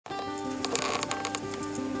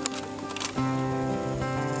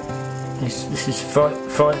This is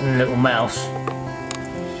frightened little mouse.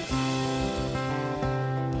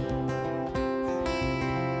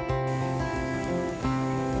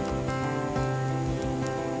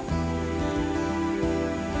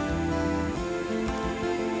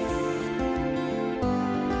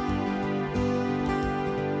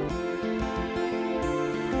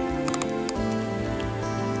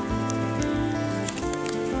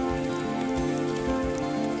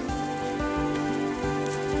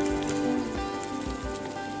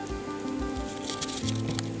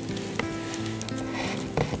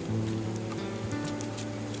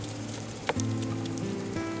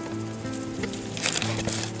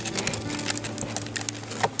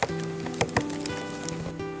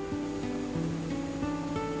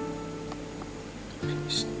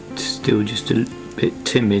 Still just a bit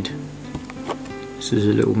timid. This is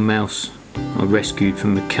a little mouse I rescued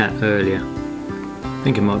from a cat earlier. I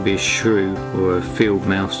think it might be a shrew or a field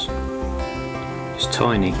mouse. It's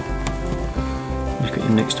tiny. Just got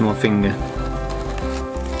him next to my finger.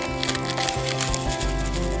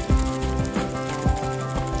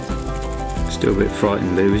 Still a bit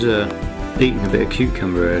frightened, but he was eating a bit of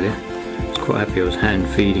cucumber earlier. I was quite happy I was hand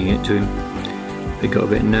feeding it to him. But he got a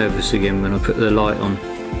bit nervous again when I put the light on.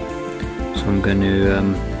 So I'm going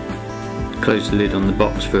to close the lid on the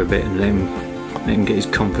box for a bit and let him get his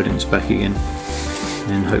confidence back again. And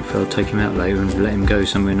then hopefully I'll take him out later and let him go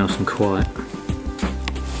somewhere nice and quiet.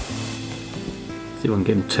 See if I can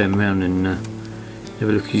get him to turn around and have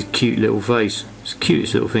a look at his cute little face. It's the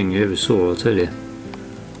cutest little thing you ever saw, I'll tell you.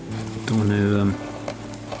 Don't want to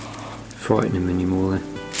frighten him anymore then.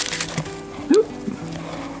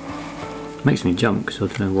 Makes me jump because I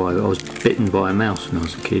don't know why, but I was bitten by a mouse when I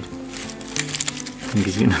was a kid. I think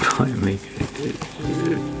he's going to bite me.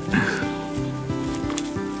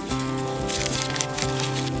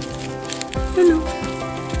 Hello.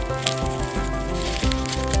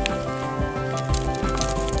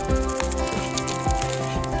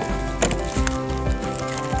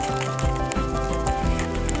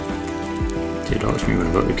 Did ask me when I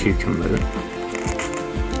got the cucumber then.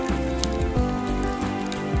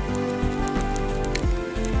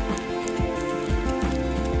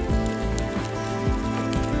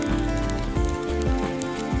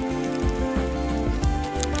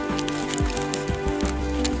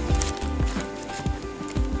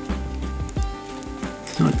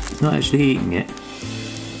 It's not actually eating it,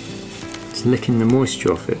 it's licking the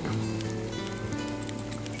moisture off it.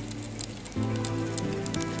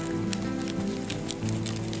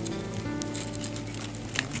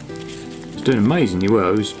 It's doing amazingly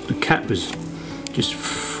well. The cat was just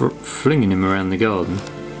flinging him around the garden.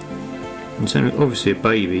 And it's obviously a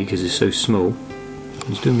baby because it's so small.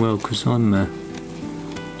 He's doing well because I'm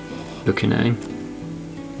looking at him.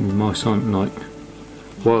 And mice aren't like,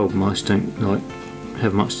 wild mice don't like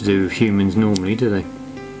have much to do with humans normally, do they?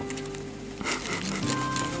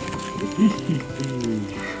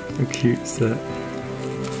 How cute is that?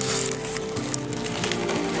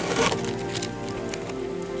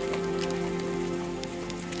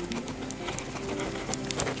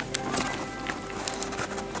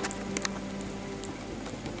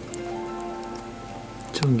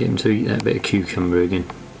 Try and get him to eat that bit of cucumber again.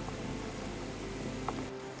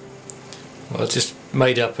 Well, I just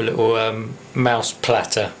made up a little mouse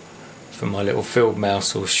platter for my little field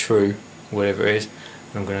mouse or shrew, whatever it is.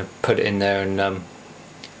 I'm going to put it in there and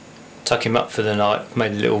tuck him up for the night.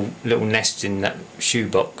 Made a little nest in that shoe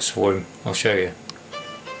box for him. I'll show you.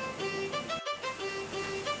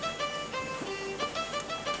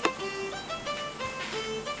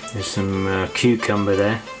 There's some cucumber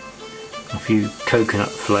there, a few coconut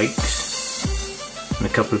flakes and a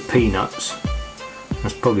couple of peanuts.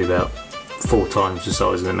 That's probably about 4 times the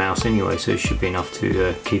size of the mouse anyway, so it should be enough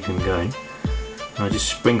to keep him going. And I just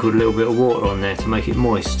sprinkled a little bit of water on there to make it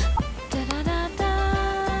moist. And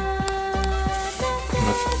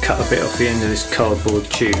I cut a bit off the end of this cardboard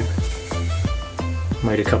tube.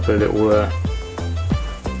 Made a couple of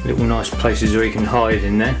little nice places where you can hide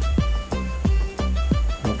in there.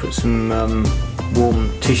 I'll put some warm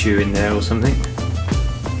tissue in there or something,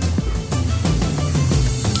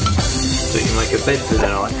 so you can make a bed for the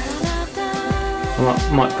night. I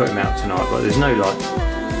might put him out tonight, but there's no like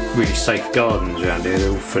really safe gardens around here.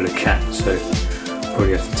 They're all full of cats, so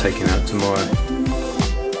probably have to take him out tomorrow.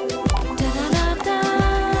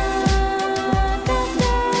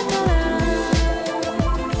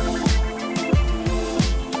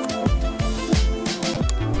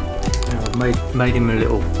 I've made him a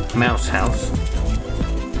little mouse house.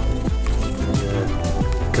 There's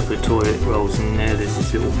a couple of toilet rolls in there. There's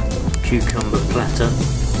this little cucumber platter.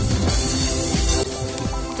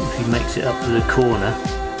 he makes it up to the corner,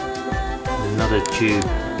 and another tube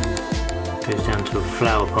goes down to a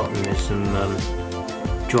flower pot, and there's some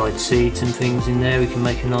dried seeds and things in there. We can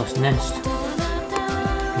make a nice nest.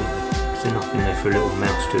 There's enough in there for a little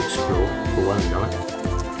mouse to explore for one night.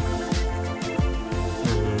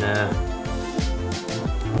 And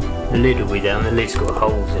the lid will be down. The lid's got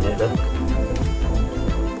holes in it, look.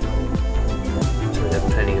 So there'll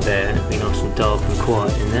be plenty of air, and it'll be nice and dark and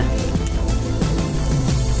quiet in there.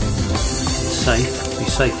 It's safe. It'll be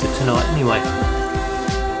safe for tonight anyway.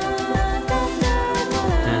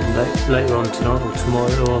 And later on tonight or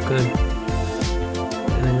tomorrow I'll go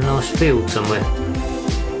in a nice field somewhere.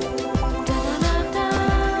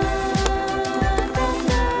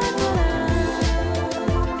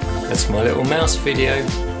 That's my little mouse video.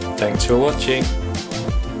 Thanks for watching.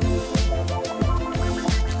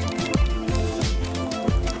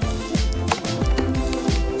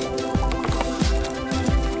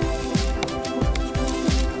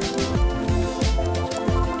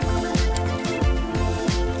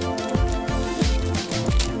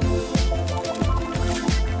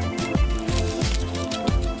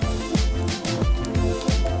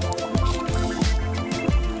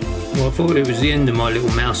 Well, I thought it was the end of my little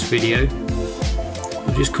mouse video.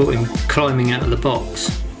 I just caught him climbing out of the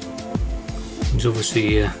box. He's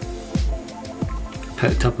obviously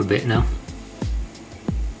perked up a bit now.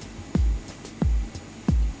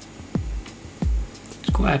 He's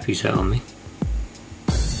quite happy sat on me.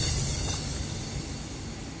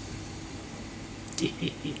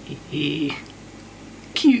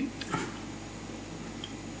 Cute.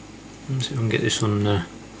 Let's see if I can get this on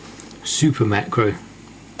super macro.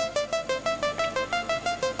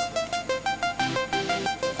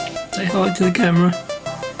 Say hi to the camera.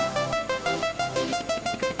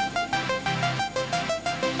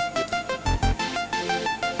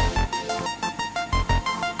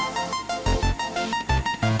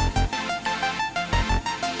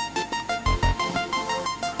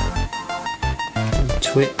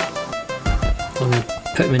 Twit. I'm going to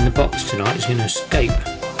put him in the box tonight. He's going to escape.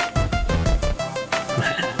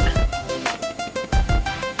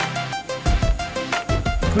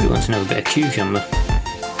 Probably wants to have a bit of cucumber.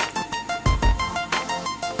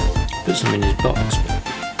 Put some in his box, but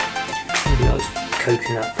maybe likes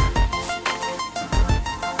coconut.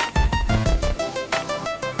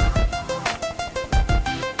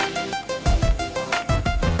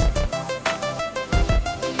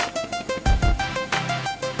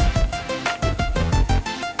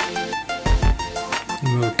 He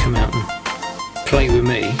will come out and play with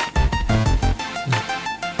me and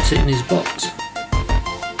sit in his box.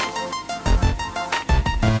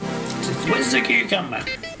 Where's the cucumber?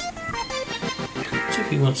 If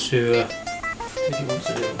he wants to, if he wants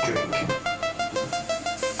a little drink.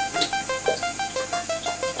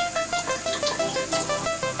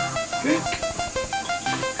 Drink.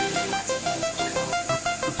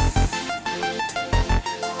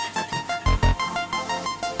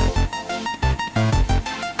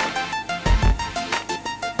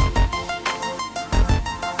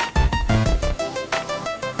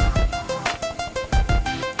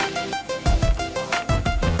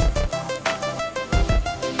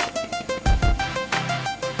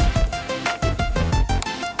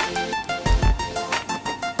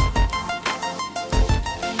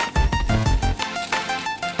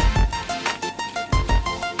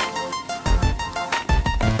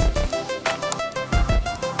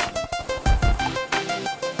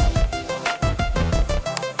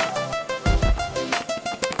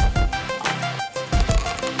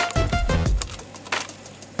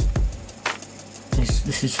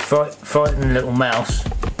 This is frightened little mouse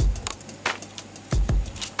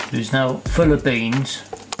who's now full of beans,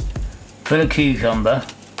 full of cucumber,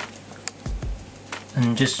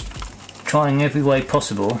 and just trying every way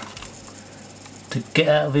possible to get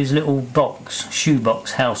out of his little box,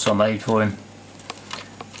 shoebox house I made for him.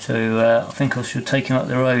 So I think I shall take him up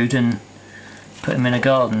the road and put him in a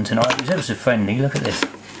garden tonight. He's ever so friendly, look at this.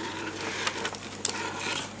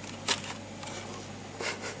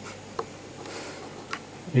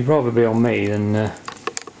 He'd rather be on me than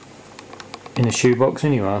in a shoebox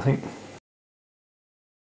anyway, I think.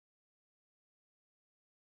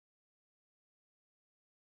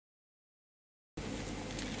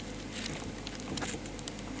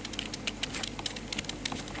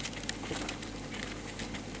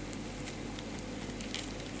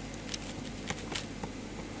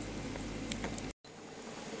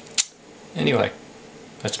 Anyway,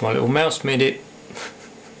 that's my little mouse minute.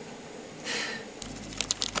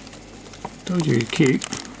 Told you he's cute.